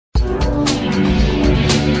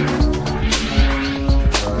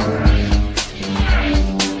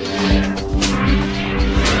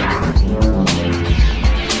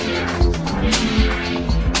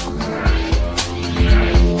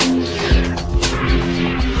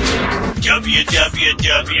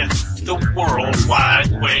www, the World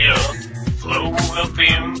Wide Web, flow of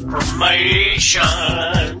information,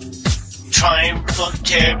 triumph of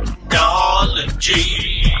technology,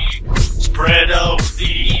 spread of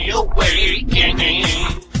the awakening,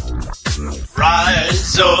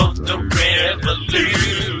 rise of the revolution.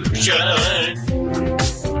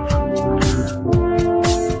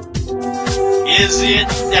 Is it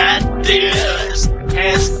that this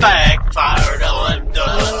has backfired on the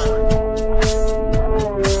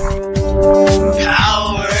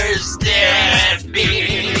powers that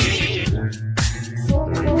be?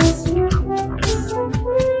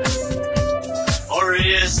 Or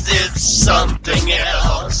is it something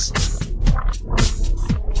else?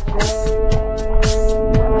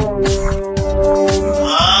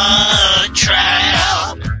 A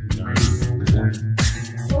trap.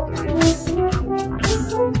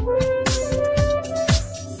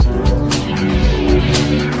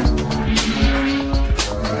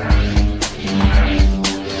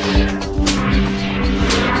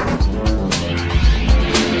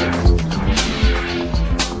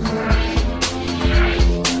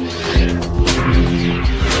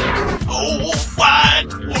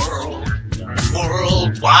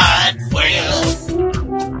 Wide Web.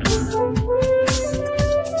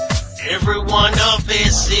 Every one of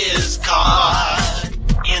us is caught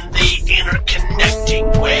in the interconnecting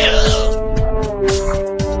web,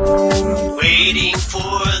 waiting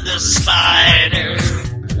for the spider.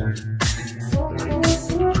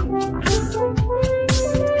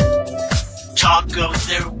 Talk of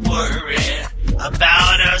their worry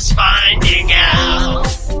about us finding out.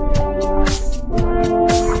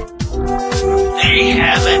 They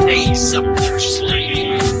have an ace up their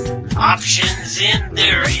sleeve, options in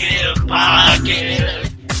their hip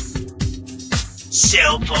pocket,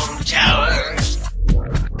 cell phone towers.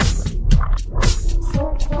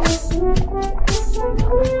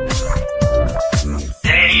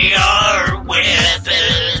 They are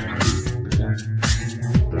weapons.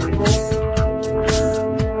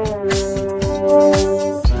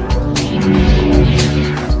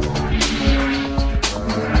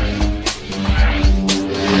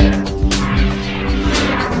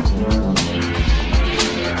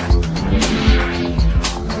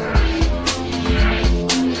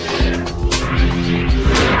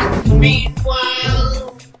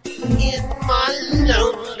 Meanwhile, in my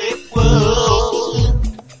lonely world,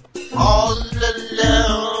 all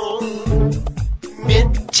alone,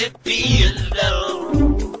 meant to be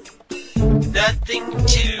alone, nothing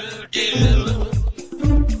to do,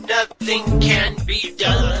 nothing can be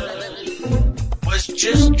done, was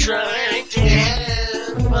just trying to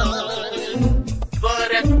have fun,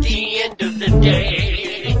 but at the end of the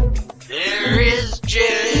day, there is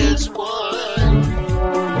just one.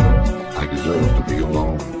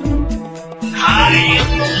 I am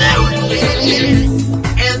lonely,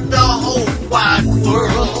 and the whole wide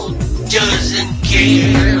world doesn't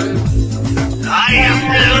care. I am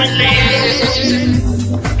lonely,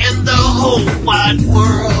 and the whole wide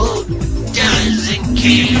world doesn't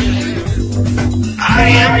care. I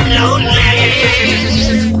am lonely,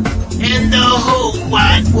 and the whole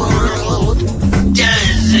wide world